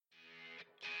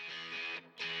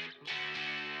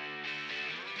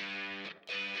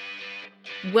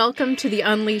Welcome to the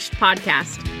Unleashed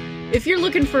podcast. If you're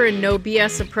looking for a no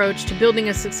BS approach to building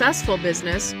a successful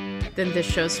business, then this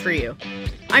show's for you.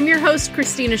 I'm your host,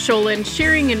 Christina Scholand,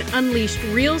 sharing an unleashed,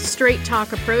 real straight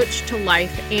talk approach to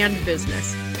life and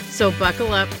business. So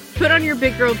buckle up, put on your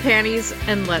big girl panties,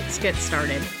 and let's get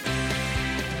started.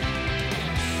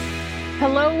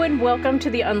 Hello and welcome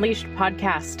to the Unleashed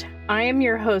podcast. I am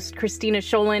your host, Christina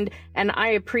Scholand, and I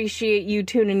appreciate you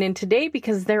tuning in today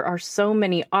because there are so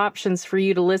many options for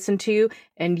you to listen to,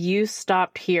 and you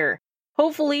stopped here.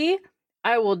 Hopefully,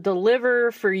 I will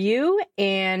deliver for you,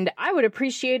 and I would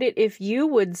appreciate it if you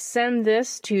would send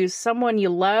this to someone you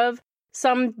love,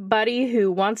 somebody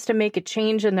who wants to make a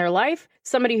change in their life,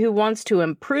 somebody who wants to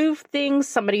improve things,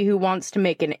 somebody who wants to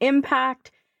make an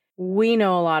impact. We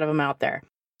know a lot of them out there.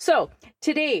 So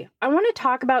today, I want to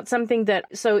talk about something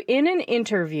in an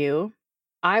interview,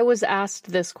 I was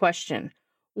asked this question.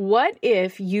 What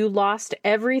if you lost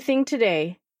everything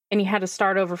today and you had to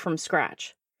start over from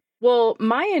scratch? Well,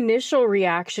 my initial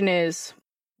reaction is,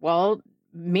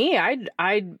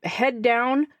 I'd head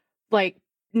down, like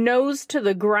nose to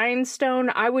the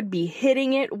grindstone. I would be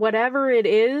hitting it, whatever it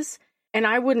is, and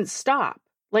I wouldn't stop.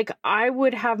 Like I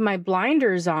would have my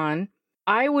blinders on.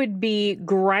 I would be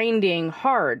grinding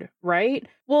hard, right?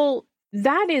 Well,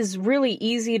 that is really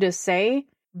easy to say,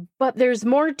 but there's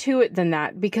more to it than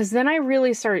that, because then I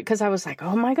really started, because I was like,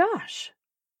 oh my gosh,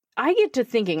 I get to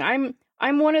thinking,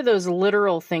 I'm one of those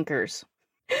literal thinkers.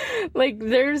 I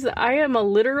am a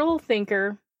literal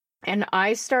thinker, and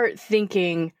I start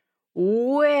thinking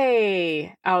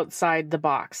way outside the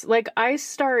box. I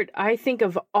think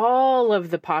of all of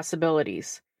the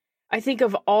possibilities. I think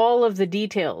of all of the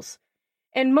details.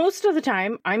 And most of the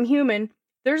time, I'm human.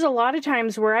 There's a lot of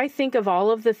times where I think of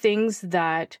all of the things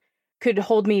that could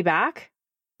hold me back.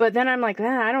 But then I'm like,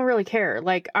 I don't really care.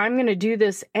 I'm going to do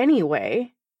this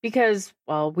anyway. Because,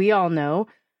 we all know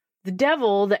the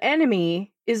devil, the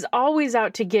enemy, is always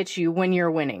out to get you when you're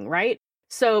winning, right?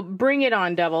 So bring it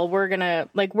on, devil. We're going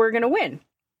to win.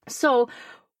 So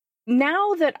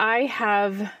now that I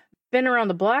have been around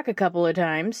the block a couple of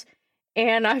times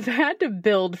and I've had to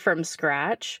build from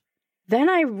scratch, then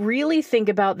I really think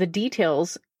about the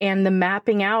details and the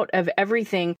mapping out of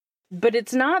everything, but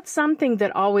it's not something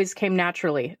that always came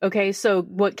naturally. Okay, so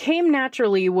what came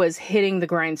naturally was hitting the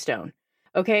grindstone.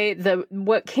 Okay,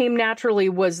 what came naturally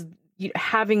was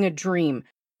having a dream.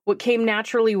 What came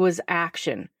naturally was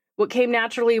action. What came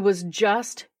naturally was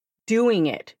just doing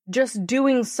it, just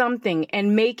doing something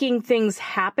and making things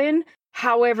happen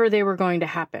however they were going to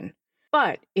happen.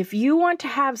 But if you want to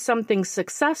have something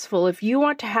successful, if you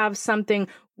want to have something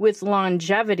with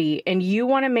longevity, and you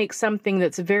want to make something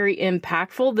that's very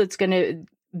impactful, that's going to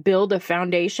build a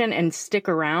foundation and stick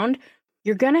around,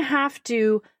 you're going to have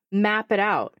to map it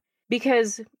out.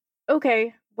 Because,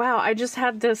 I just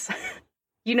had this,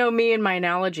 me and my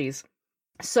analogies.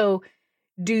 So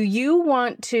do you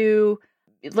want to,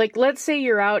 let's say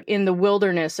you're out in the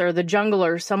wilderness or the jungle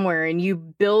or somewhere and you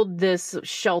build this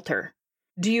shelter.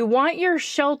 Do you want your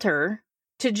shelter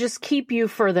to just keep you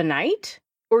for the night?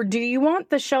 Or do you want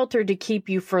the shelter to keep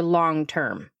you for long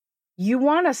term? You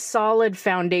want a solid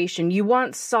foundation. You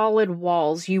want solid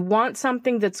walls. You want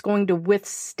something that's going to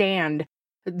withstand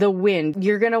the wind.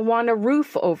 You're going to want a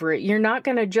roof over it. You're not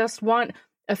going to just want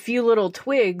a few little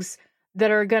twigs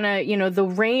that are going to, the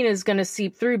rain is going to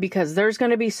seep through, because there's going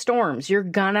to be storms. You're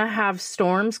going to have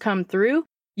storms come through.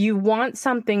 You want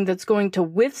something that's going to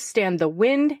withstand the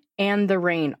wind and the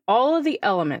rain, all of the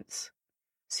elements.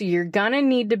 So you're going to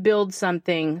need to build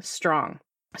something strong.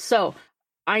 So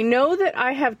I know that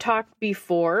I have talked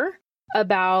before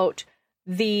about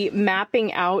the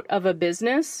mapping out of a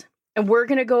business, and we're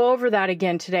going to go over that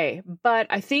again today. But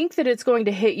I think that it's going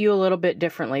to hit you a little bit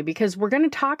differently, because we're going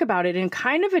to talk about it in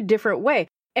kind of a different way.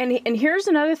 And here's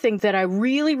another thing that I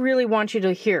really, really want you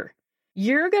to hear.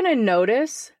 You're going to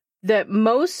notice that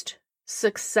most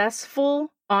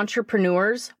successful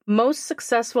entrepreneurs, most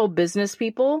successful business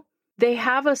people, they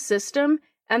have a system,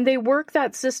 and they work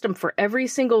that system for every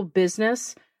single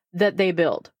business that they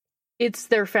build. It's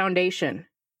their foundation.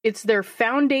 It's their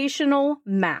foundational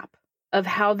map of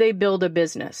how they build a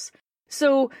business.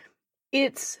 So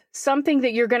it's something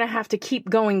that you're going to have to keep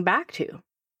going back to.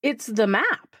 It's the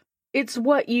map. It's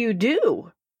what you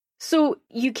do. So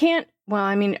you can't,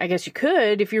 I guess you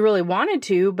could if you really wanted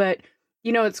to, but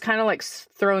it's kind of like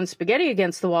throwing spaghetti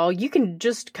against the wall. You can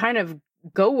just kind of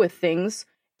go with things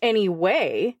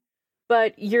anyway,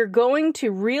 but you're going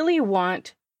to really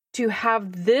want to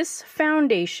have this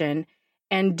foundation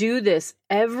and do this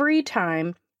every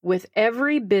time with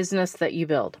every business that you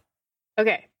build.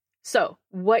 Okay, so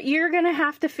what you're going to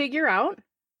have to figure out,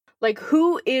 Like,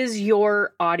 who is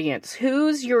your audience?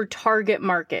 Who's your target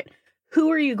market?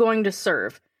 Who are you going to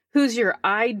serve? Who's your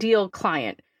ideal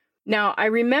client? Now, I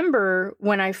remember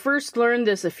when I first learned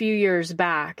this a few years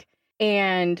back,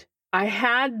 and I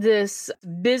had this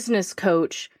business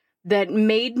coach that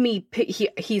made me,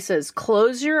 he says,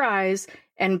 close your eyes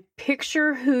and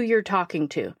picture who you're talking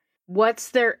to. What's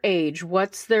their age?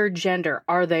 What's their gender?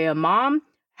 Are they a mom?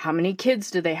 How many kids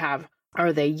do they have?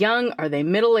 Are they young? Are they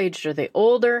middle-aged? Are they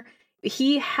older?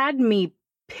 He had me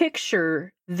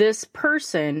picture this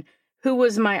person who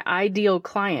was my ideal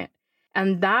client.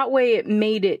 And that way it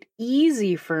made it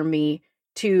easy for me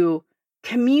to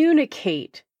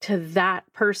communicate to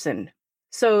that person.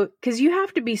 So, because you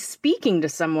have to be speaking to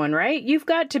someone, right? You've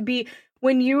got to be,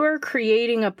 when you are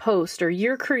creating a post or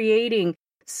you're creating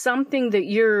something that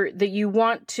you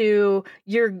want to,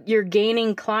 you're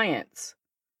gaining clients.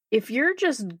 If you're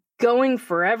just going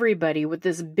for everybody with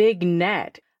this big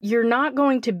net, you're not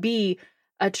going to be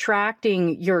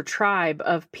attracting your tribe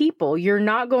of people. You're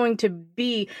not going to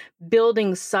be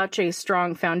building such a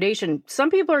strong foundation. Some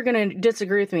people are going to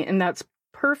disagree with me, and that's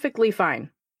perfectly fine.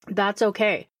 That's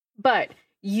okay. But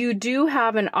you do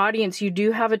have an audience, you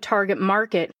do have a target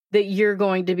market that you're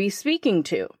going to be speaking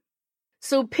to.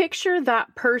 So picture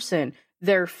that person,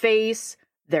 their face,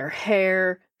 their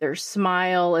hair, their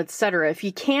smile, etc. If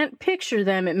you can't picture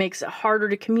them, it makes it harder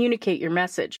to communicate your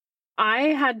message.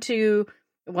 I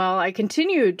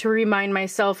continue to remind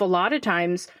myself a lot of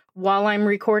times while I'm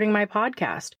recording my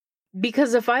podcast,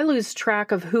 because if I lose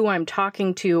track of who I'm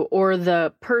talking to or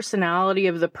the personality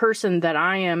of the person that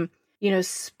I am,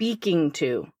 speaking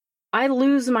to, I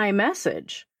lose my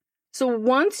message. So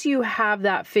once you have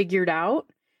that figured out,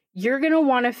 you're going to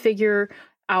want to figure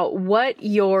out what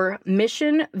your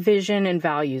mission, vision, and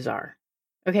values are.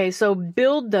 Okay, so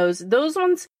build those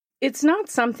ones. It's not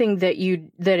something that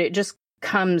it just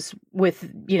comes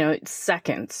with,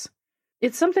 seconds.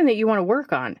 It's something that you want to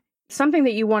work on, something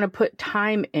that you want to put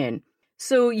time in.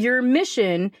 So your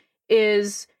mission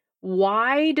is,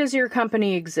 why does your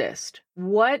company exist?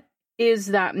 What is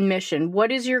that mission?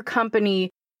 What is your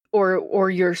company or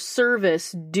your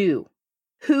service do?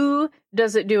 Who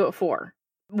does it do it for?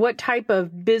 What type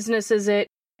of business is it,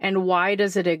 and why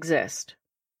does it exist?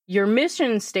 Your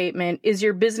mission statement is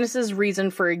your business's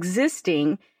reason for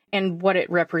existing and what it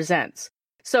represents.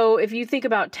 So if you think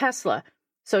about Tesla,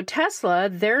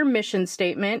 their mission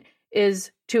statement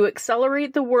is to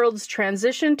accelerate the world's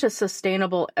transition to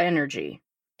sustainable energy.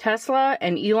 Tesla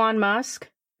and Elon Musk,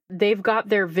 they've got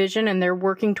their vision and they're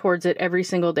working towards it every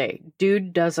single day.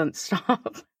 Dude doesn't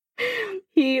stop.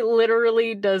 He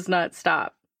literally does not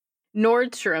stop.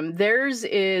 Nordstrom, theirs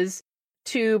is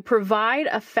to provide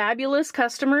a fabulous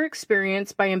customer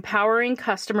experience by empowering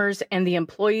customers and the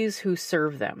employees who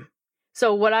serve them.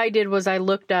 So what I did was I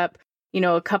looked up,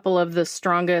 a couple of the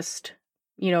strongest,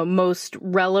 most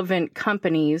relevant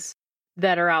companies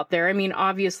that are out there. I mean,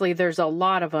 obviously there's a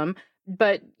lot of them,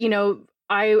 but,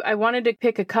 I wanted to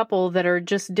pick a couple that are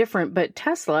just different. But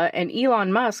Tesla and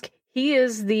Elon Musk, he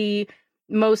is the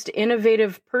most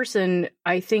innovative person,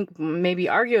 I think, maybe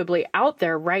arguably out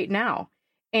there right now.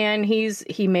 And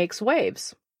he makes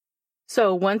waves.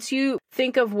 So once you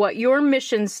think of what your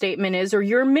mission statement is, or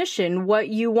your mission, what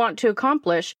you want to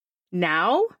accomplish,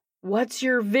 now what's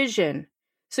your vision?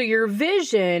 So your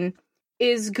vision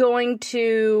is going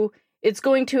to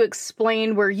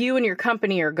explain where you and your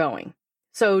company are going.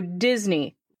 So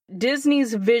Disney's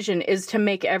vision is to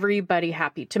make everybody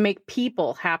happy, to make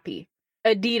people happy.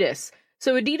 Adidas.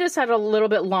 So Adidas had a little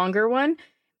bit longer one.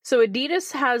 So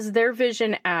Adidas has their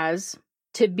vision as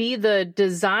to be the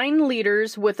design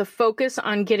leaders with a focus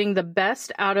on getting the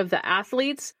best out of the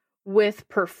athletes with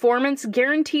performance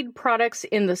guaranteed products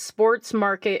in the sports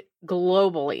market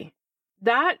globally.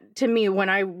 That, to me, when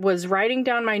I was writing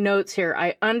down my notes here,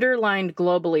 I underlined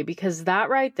globally, because that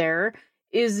right there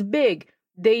is big.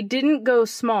 They didn't go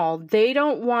small. They're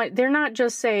not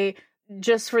just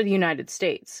for the United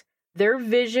States. Their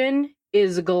vision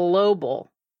is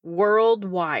global,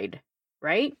 worldwide,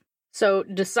 right? So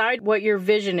decide what your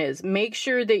vision is. Make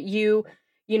sure that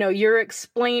you're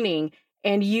explaining,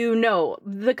 and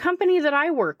the company that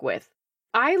I work with,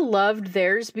 I loved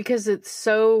theirs because it's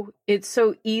so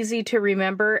easy to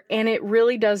remember, and it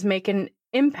really does make an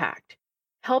impact,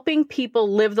 helping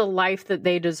people live the life that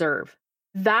they deserve.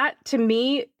 That, to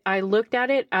me, I looked at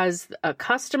it as a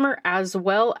customer as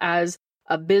well as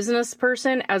a business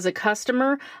person. As a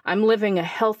customer, I'm living a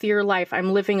healthier life.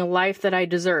 I'm living a life that I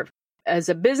deserve. As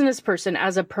a business person,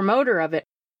 as a promoter of it,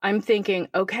 I'm thinking,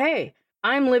 okay,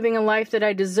 I'm living a life that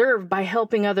I deserve by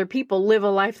helping other people live a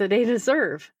life that they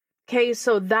deserve. Okay,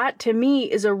 so that to me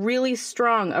is a really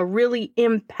strong, a really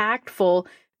impactful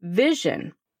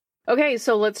vision. Okay,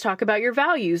 so let's talk about your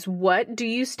values. What do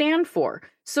you stand for?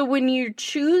 So when you're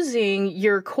choosing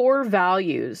your core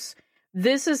values,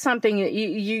 this is something that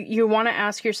you want to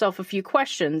ask yourself a few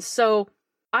questions. So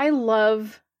I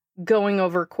love going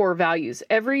over core values.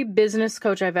 Every business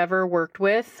coach I've ever worked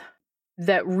with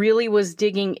that really was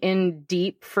digging in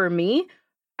deep for me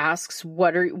asks,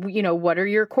 what are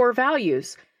your core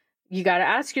values? You got to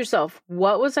ask yourself,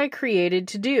 what was I created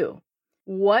to do?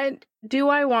 What do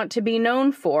I want to be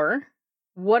known for?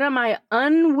 What am I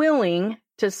unwilling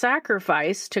to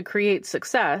sacrifice to create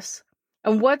success?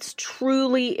 And what's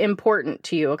truly important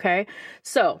to you, okay?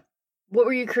 So, what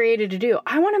were you created to do?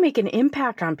 I want to make an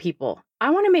impact on people. I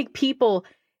want to make people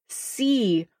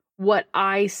see what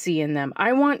I see in them.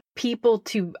 I want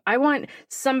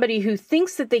somebody who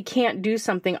thinks that they can't do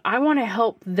something. I want to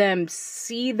help them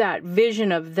see that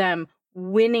vision of them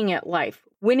winning at life,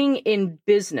 winning in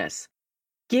business,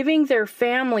 giving their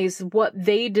families what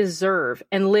they deserve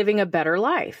and living a better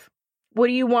life. What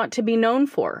do you want to be known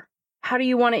for? How do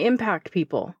you want to impact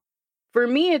people? For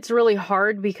me, it's really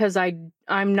hard because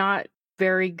I'm not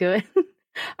very good.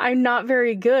 I'm not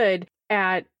very good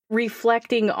at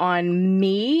reflecting on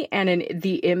me and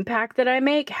the impact that I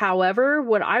make. However,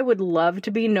 what I would love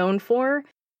to be known for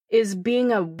is being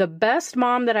the best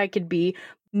mom that I could be,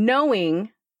 knowing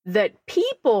that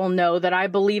people know that I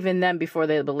believe in them before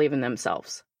they believe in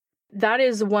themselves. That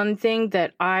is one thing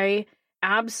that I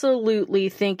absolutely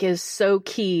think is so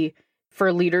key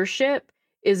for leadership,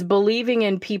 is believing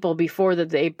in people before that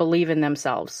they believe in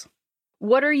themselves.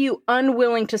 What are you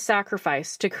unwilling to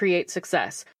sacrifice to create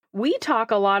success? We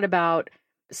talk a lot about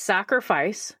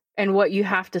sacrifice and what you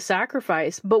have to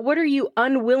sacrifice, but what are you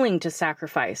unwilling to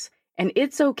sacrifice? And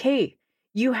it's okay.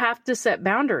 You have to set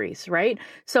boundaries, right?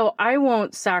 So I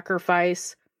won't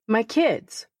sacrifice my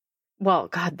kids. Well,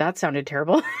 God, that sounded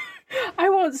terrible. I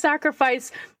won't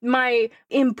sacrifice my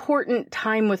important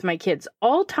time with my kids.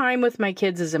 All time with my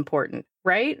kids is important,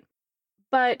 right?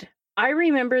 But I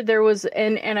remember there was,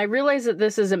 and I realize that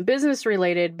this isn't business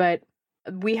related, but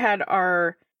we had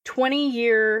our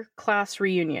 20-year class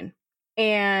reunion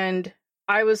and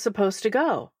I was supposed to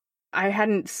go. I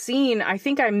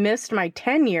think I missed my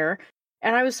 10-year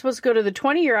and I was supposed to go to the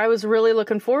 20-year. I was really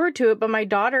looking forward to it, but my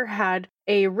daughter had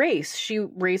a race. She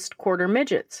raced quarter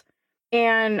midgets.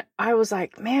 And I was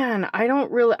like, man, I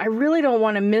really don't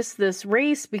want to miss this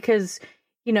race because,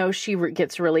 she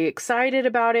gets really excited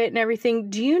about it and everything.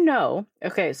 Do you know?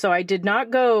 Okay, so I did not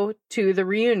go to the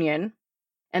reunion,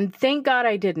 and thank God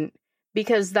I didn't,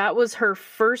 because that was her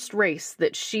first race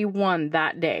that she won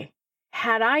that day.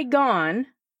 Had I gone,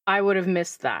 I would have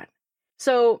missed that.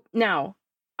 So now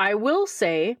I will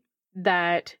say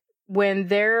that when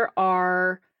there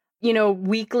are,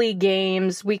 weekly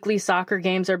games, weekly soccer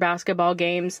games or basketball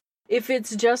games, if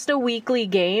it's just a weekly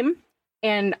game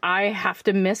and I have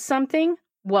to miss something,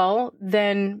 well,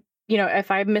 then,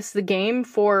 if I miss the game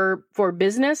for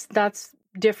business, that's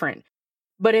different.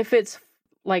 But if it's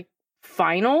like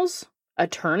finals, a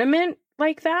tournament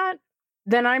like that,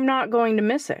 then I'm not going to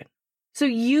miss it. So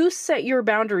you set your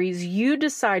boundaries, you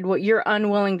decide what you're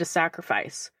unwilling to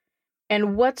sacrifice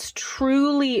and what's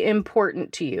truly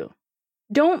important to you.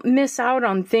 Don't miss out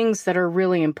on things that are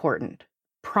really important.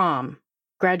 Prom,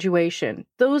 graduation,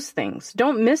 those things.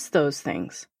 Don't miss those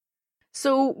things.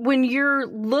 So when you're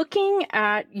looking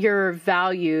at your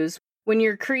values, when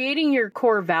you're creating your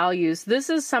core values, this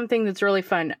is something that's really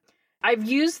fun. I've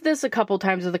used this a couple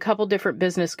times with a couple different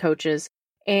business coaches,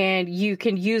 and you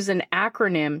can use an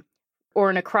acronym or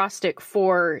an acrostic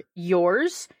for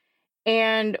yours.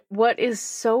 And what is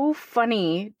so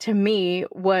funny to me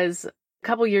was a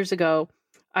couple years ago,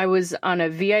 I was on a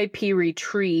VIP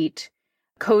retreat,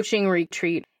 coaching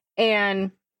retreat,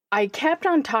 and I kept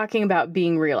on talking about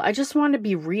being real. I just want to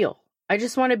be real. I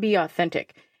just want to be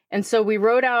authentic. And so we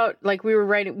wrote out, that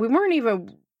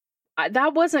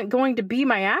wasn't going to be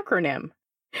my acronym.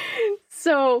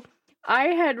 So I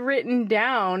had written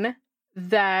down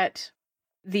that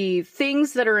the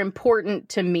things that are important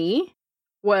to me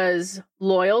was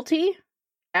loyalty,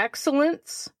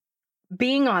 excellence,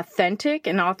 being authentic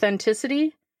and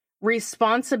authenticity,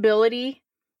 responsibility,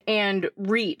 and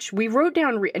reach. We wrote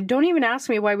down, don't even ask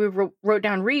me why we wrote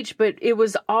down reach, but it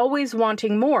was always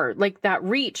wanting more, like that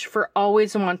reach for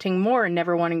always wanting more and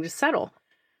never wanting to settle.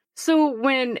 So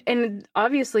and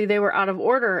obviously they were out of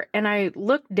order, and I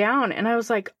looked down and I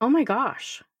was like, oh my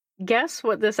gosh, guess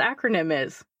what this acronym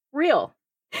is? Real.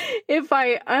 If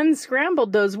I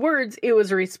unscrambled those words, it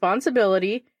was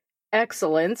responsibility,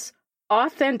 excellence,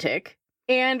 authentic,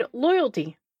 and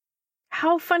loyalty.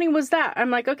 How funny was that?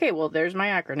 I'm like, okay, well, there's my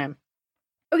acronym.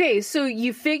 Okay, so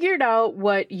you figured out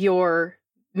what your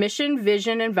mission,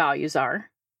 vision, and values are.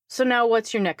 So now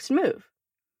what's your next move?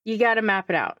 You got to map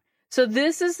it out. So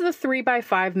this is the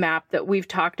 3x5 map that we've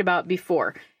talked about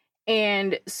before.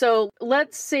 And so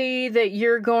let's say that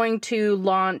you're going to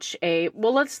launch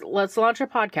let's launch a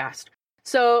podcast.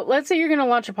 So let's say you're going to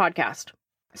launch a podcast.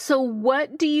 So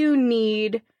what do you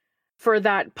need for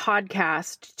that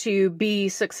podcast to be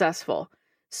successful?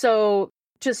 So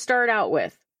to start out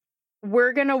with,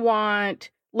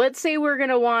 let's say we're going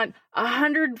to want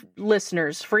 100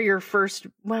 listeners for your first,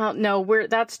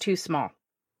 that's too small.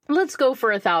 Let's go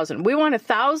for 1,000. We want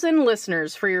 1,000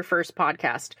 listeners for your first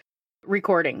podcast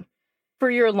recording for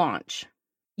your launch.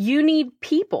 You need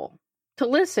people to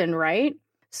listen, right?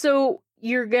 So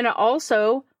you're going to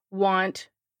also want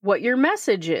what your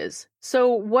message is.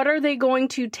 So what are they going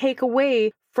to take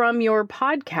away from your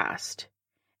podcast?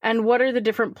 And what are the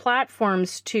different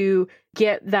platforms to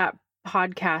get that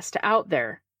podcast out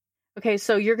there? Okay,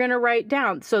 so you're going to write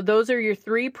down. So those are your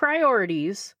 3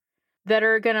 priorities that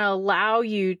are going to allow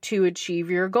you to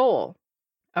achieve your goal.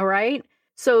 All right?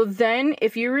 So then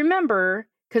if you remember,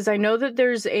 because I know that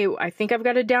I think I've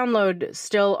got a download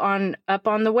still up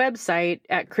on the website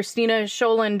at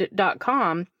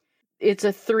ChristinaSholand.com. It's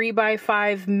a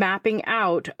 3x5 mapping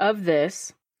out of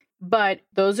this, but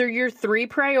those are your 3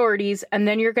 priorities. And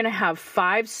then you're going to have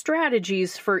 5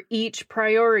 strategies for each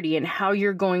priority and how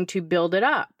you're going to build it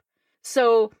up.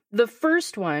 So the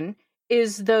first one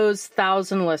is those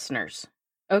 1,000 listeners.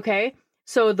 Okay.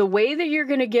 So the way that you're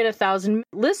going to get 1,000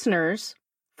 listeners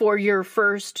for your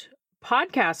first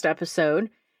podcast episode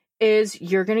is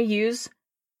you're going to use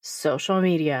social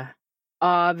media,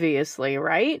 obviously,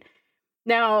 right?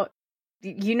 Now,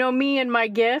 you know me and my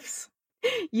GIFs.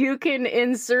 You can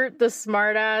insert the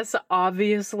smartass,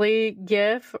 obviously,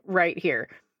 GIF right here.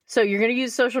 So you're going to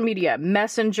use social media,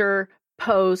 Messenger,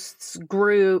 posts,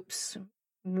 groups,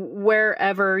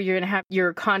 wherever you're going to have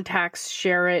your contacts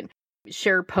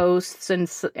share posts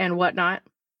and whatnot.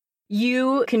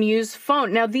 You can use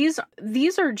phone. Now these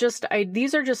are just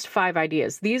 5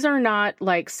 ideas. These are not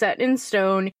like set in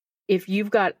stone. If you've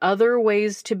got other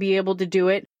ways to be able to do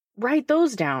it, write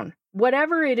those down.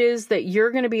 Whatever it is that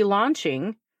you're going to be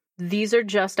launching, these are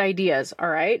just ideas, all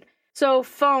right? So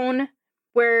phone,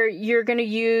 where you're going to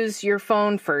use your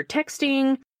phone for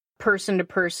texting,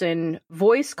 person-to-person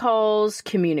voice calls,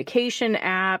 communication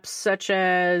apps such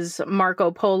as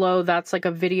Marco Polo, that's like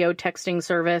a video texting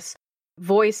service,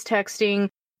 voice texting.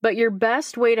 But your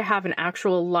best way to have an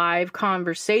actual live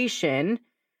conversation,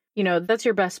 that's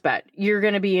your best bet. You're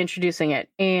going to be introducing it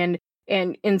and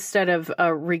instead of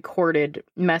a recorded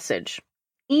message.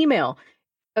 Email.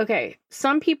 Okay,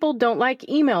 some people don't like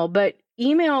email, but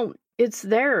email, it's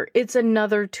there. It's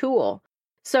another tool.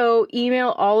 So email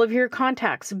all of your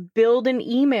contacts, build an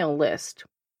email list.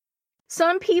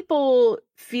 Some people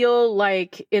feel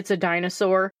like it's a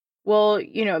dinosaur. Well,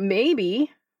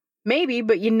 maybe,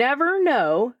 but you never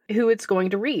know who it's going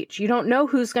to reach. You don't know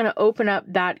who's going to open up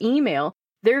that email.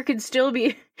 There could still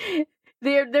be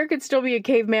there could still be a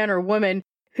caveman or woman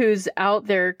who's out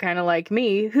there kind of like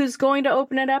me who's going to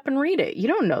open it up and read it. You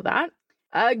don't know that.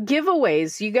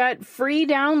 Giveaways. You got free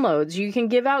downloads. You can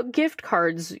give out gift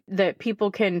cards that people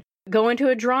can go into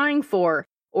a drawing for,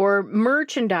 or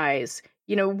merchandise,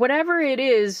 whatever it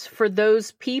is for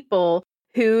those people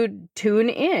who tune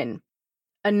in.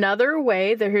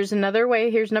 Here's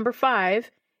number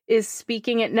 5, is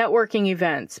speaking at networking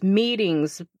events,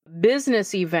 meetings,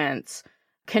 business events,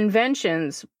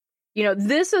 conventions.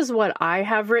 This is what I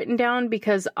have written down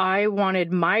because I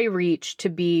wanted my reach to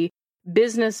be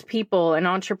business people and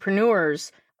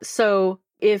entrepreneurs. So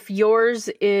if your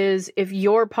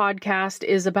podcast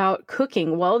is about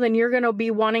cooking, well, then you're going to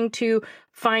be wanting to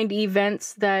find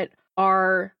events that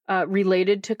are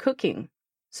related to cooking.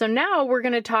 So now we're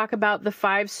going to talk about the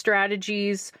 5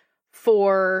 strategies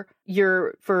for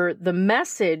the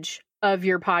message of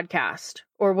your podcast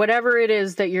or whatever it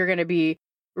is that you're going to be.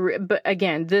 But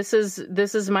again, this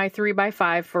is my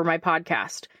 3x5 for my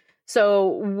podcast. So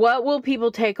what will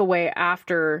people take away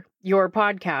after your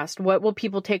podcast? What will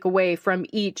people take away from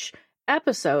each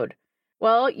episode?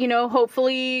 Well,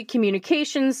 hopefully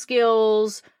communication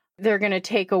skills. They're going to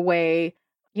take away,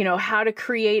 how to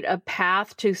create a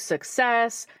path to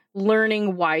success,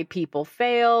 learning why people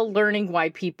fail, learning why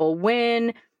people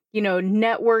win,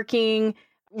 networking,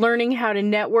 learning how to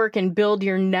network and build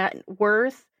your net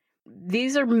worth.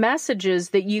 These are messages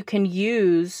that you can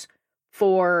use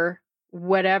for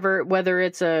whatever, whether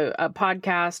it's a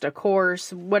podcast, a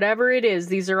course, whatever it is.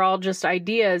 These are all just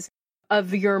ideas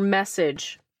of your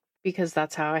message because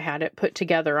that's how I had it put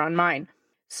together on mine.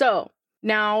 So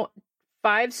now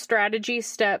 5 strategy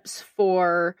steps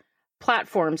for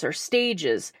platforms or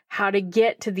stages, how to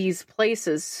get to these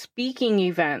places, speaking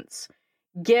events,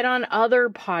 get on other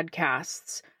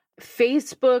podcasts,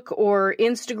 Facebook or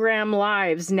Instagram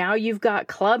lives. Now you've got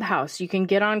Clubhouse. You can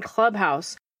get on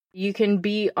Clubhouse. You can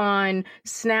be on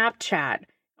Snapchat.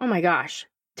 Oh my gosh,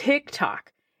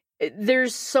 TikTok.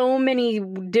 There's so many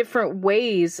different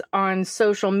ways on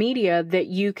social media that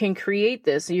you can create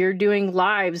this. You're doing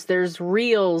lives, there's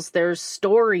reels, there's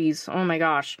stories. Oh my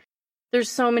gosh. There's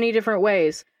so many different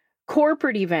ways.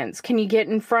 Corporate events. Can you get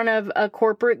in front of a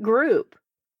corporate group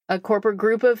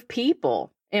of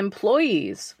people,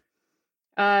 employees?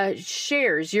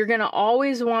 Shares. You're going to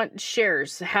always want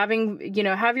shares. Have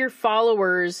your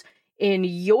followers in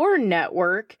your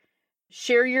network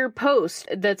share your post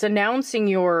that's announcing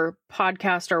your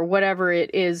podcast or whatever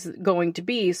it is going to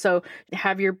be. So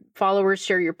have your followers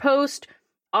share your post,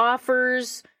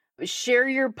 offers, share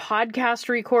your podcast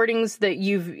recordings that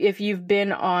if you've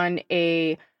been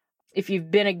a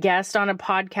guest on a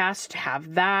podcast,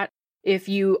 have that. If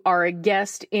you are a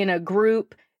guest in a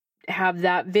group, have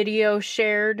that video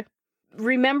shared.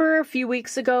 Remember a few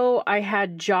weeks ago, I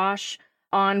had Josh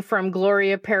on from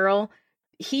Glory Apparel.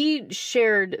 He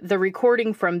shared the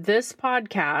recording from this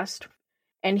podcast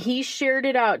and he shared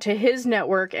it out to his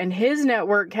network, and his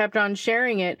network kept on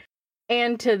sharing it.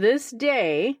 And to this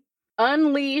day,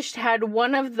 Unleashed had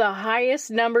one of the highest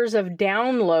numbers of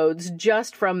downloads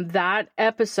just from that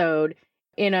episode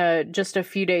in just a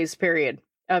few days period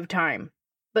of time.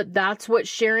 But that's what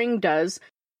sharing does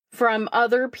from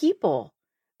other people.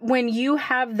 When you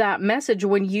have that message,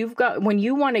 when you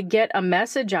want to get a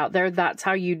message out there, that's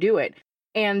how you do it.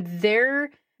 And their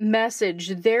message,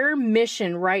 their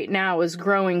mission right now is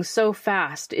growing so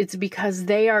fast. It's because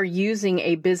they are using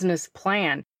a business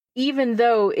plan. Even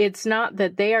though it's not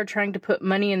that they are trying to put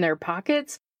money in their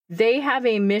pockets, they have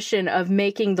a mission of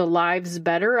making the lives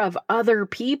better of other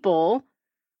people.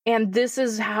 And this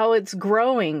is how it's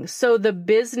growing. So the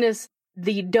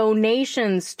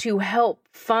donations to help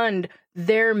fund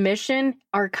their mission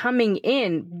are coming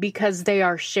in because they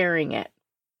are sharing it.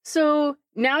 So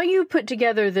now you put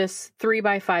together this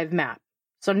 3x5 map.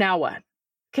 So now what?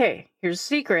 Okay, here's a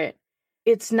secret.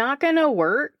 It's not going to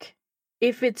work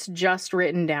if it's just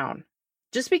written down.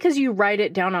 Just because you write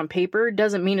it down on paper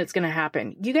doesn't mean it's going to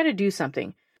happen. You got to do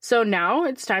something. So now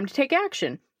it's time to take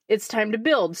action. It's time to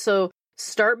build. So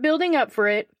start building up for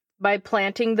it by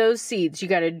planting those seeds. You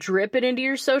got to drip it into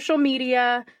your social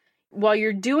media. While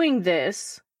you're doing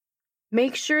this,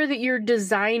 make sure that you're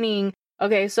designing.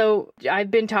 Okay, so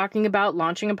I've been talking about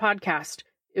launching a podcast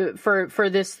for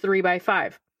this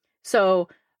 3x5. So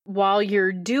while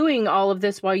you're doing all of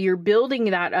this, while you're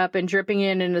building that up and dripping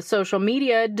it into social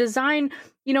media, design,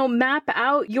 map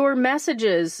out your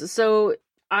messages. So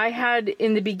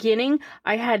in the beginning,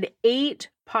 I had 8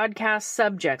 podcast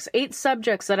subjects, 8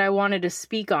 subjects that I wanted to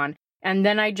speak on. And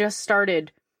then I just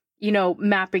started,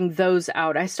 mapping those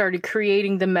out. I started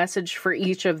creating the message for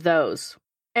each of those.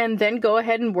 And then go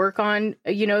ahead and work on,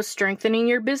 strengthening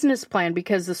your business plan,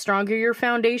 because the stronger your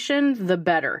foundation, the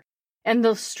better. And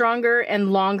the stronger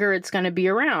and longer it's going to be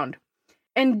around.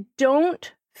 And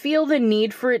don't feel the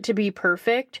need for it to be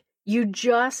perfect. You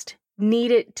just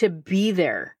need it to be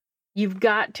there. You've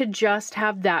got to just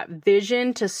have that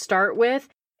vision to start with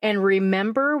and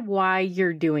remember why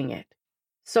you're doing it.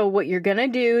 So what you're going to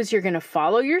do is you're going to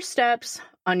follow your steps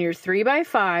on your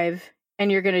 3x5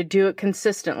 and you're going to do it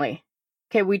consistently.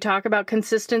 Okay, we talk about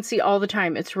consistency all the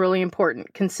time. It's really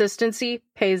important. Consistency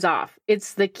pays off.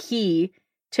 It's the key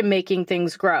to making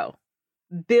things grow.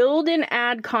 Build and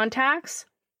add contacts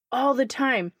all the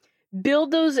time.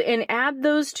 Build those and add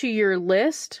those to your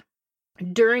list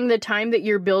during the time that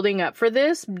you're building up for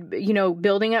this,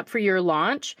 building up for your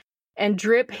launch, and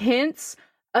drip hints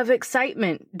of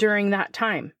excitement during that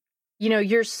time.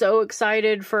 You're so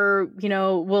excited for,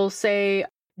 we'll say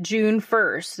June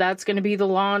 1st. That's going to be the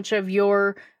launch of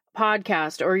your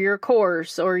podcast or your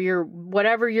course or your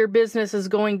whatever your business is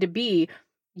going to be.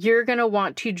 You're going to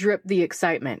want to drip the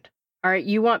excitement. All right.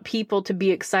 You want people to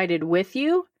be excited with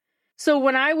you. So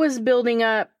when I was building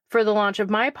up for the launch of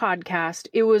my podcast,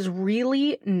 it was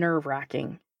really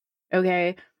nerve-wracking.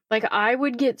 Okay. Like I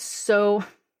would get so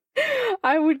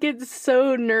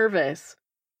nervous.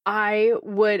 I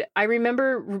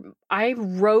remember I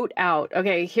wrote out,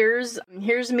 okay, here's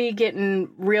me getting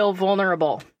real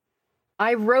vulnerable.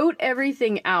 I wrote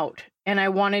everything out and I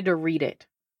wanted to read it.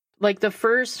 Like the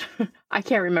first, I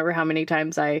can't remember how many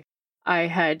times I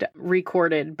had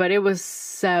recorded, but it was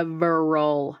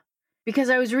several.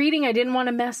 Because I was reading, I didn't want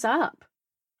to mess up.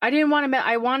 I didn't want to,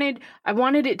 I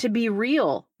wanted it to be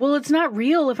real. Well, it's not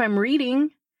real if I'm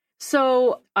reading.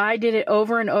 So I did it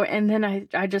over and over. And then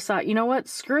I just thought, you know what?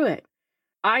 Screw it.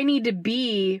 I need to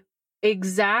be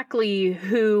exactly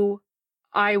who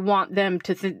I want them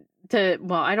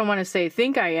well, I don't want to say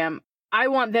think I am. I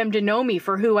want them to know me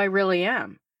for who I really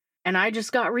am. And I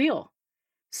just got real.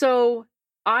 So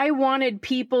I wanted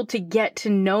people to get to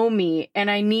know me, and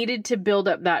I needed to build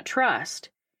up that trust,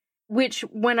 which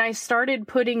when I started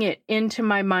putting it into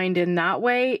my mind in that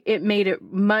way, it made it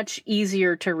much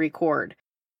easier to record.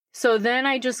 So then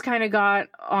I just kind of got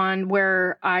on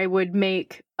where I would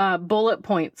make bullet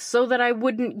points so that I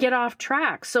wouldn't get off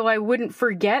track, so I wouldn't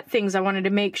forget things. I wanted to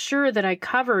make sure that I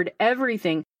covered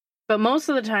everything. But most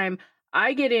of the time,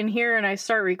 I get in here and I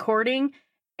start recording,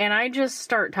 and I just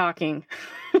start talking.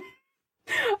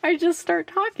 I just start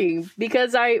talking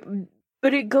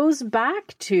but it goes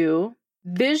back to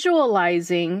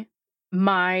visualizing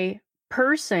my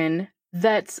person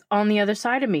that's on the other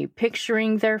side of me,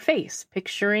 picturing their face,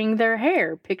 picturing their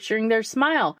hair, picturing their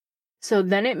smile. So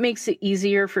then it makes it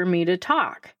easier for me to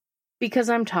talk because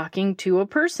I'm talking to a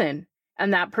person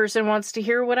and that person wants to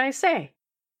hear what I say.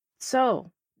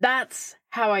 So that's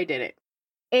how I did it.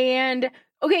 And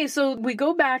okay, so we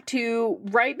go back to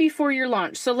right before your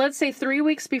launch. So let's say 3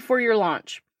 weeks before your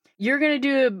launch, you're going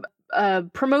to do a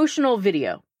promotional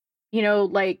video. You know,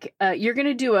 like you're going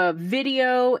to do a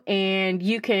video, and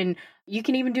you can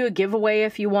even do a giveaway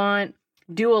if you want,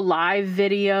 do a live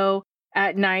video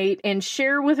at night and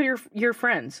share with your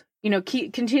friends. You know,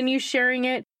 continue sharing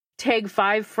it, tag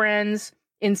 5 friends,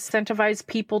 incentivize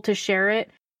people to share it.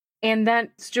 And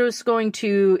that's just going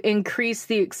to increase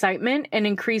the excitement and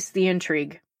increase the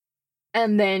intrigue.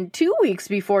 And then 2 weeks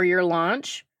before your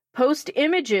launch, post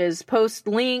images, post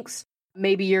links.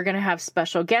 Maybe you're going to have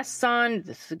special guests on.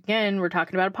 This, again, we're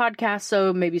talking about a podcast,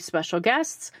 so maybe special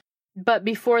guests. But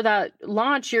before that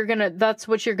launch, that's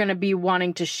what you're going to be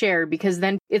wanting to share, because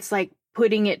then it's like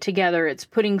putting it together. It's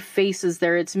putting faces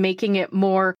there. It's making it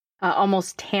more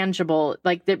almost tangible,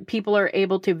 like that people are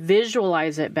able to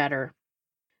visualize it better.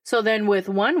 So then with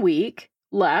 1 week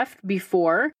left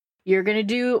before, you're going to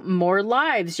do more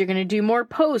lives. You're going to do more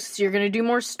posts. You're going to do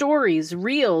more stories,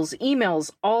 reels,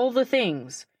 emails, all the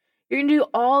things. You're going to do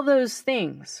all those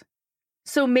things.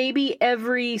 So maybe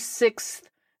every 6th,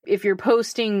 if you're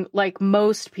posting like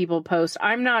most people post,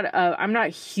 I'm not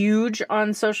huge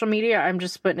on social media. I'm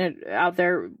just putting it out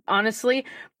there, honestly.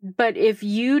 But if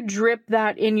you drip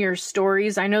that in your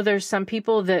stories, I know there's some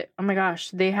people that, oh my gosh,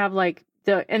 they have like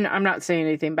and I'm not saying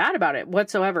anything bad about it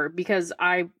whatsoever, because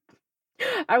I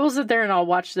will sit there and I'll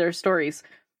watch their stories.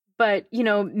 But, you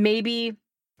know, maybe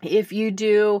if you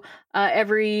do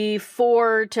every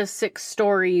 4 to 6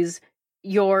 stories,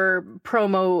 your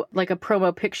promo, like a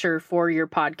promo picture for your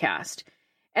podcast.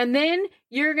 And then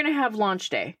you're going to have launch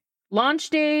day. Launch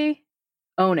day,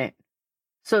 own it.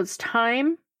 So it's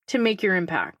time to make your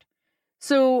impact.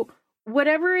 So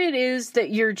whatever it is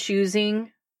that you're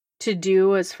choosing to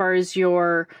do as far as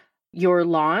your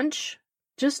launch,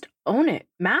 just own it,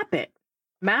 map it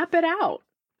out.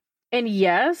 And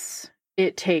yes,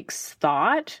 it takes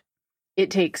thought, it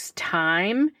takes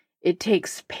time, it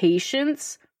takes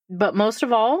patience, but most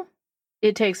of all,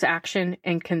 it takes action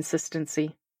and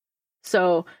consistency.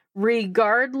 So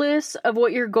regardless of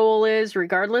what your goal is,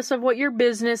 regardless of what your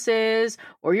business is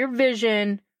or your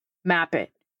vision, map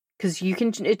it, because you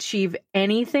can achieve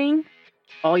anything.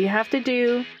 All you have to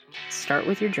do is start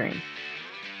with your dream.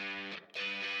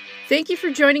 Thank you for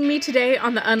joining me today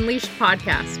on the Unleashed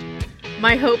podcast.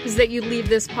 My hope is that you leave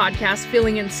this podcast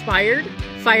feeling inspired,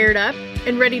 fired up,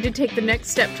 and ready to take the next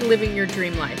step to living your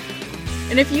dream life.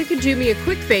 And if you could do me a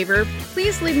quick favor,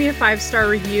 please leave me a 5-star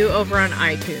review over on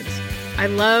iTunes. I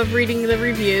love reading the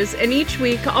reviews, and each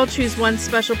week I'll choose one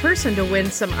special person to win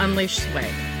some Unleashed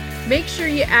swag. Make sure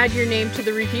you add your name to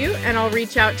the review, and I'll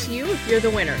reach out to you if you're the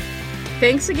winner.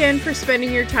 Thanks again for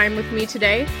spending your time with me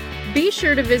today. Be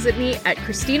sure to visit me at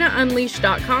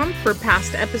ChristinaUnleashed.com for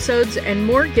past episodes and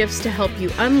more gifts to help you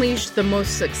unleash the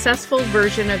most successful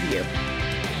version of you.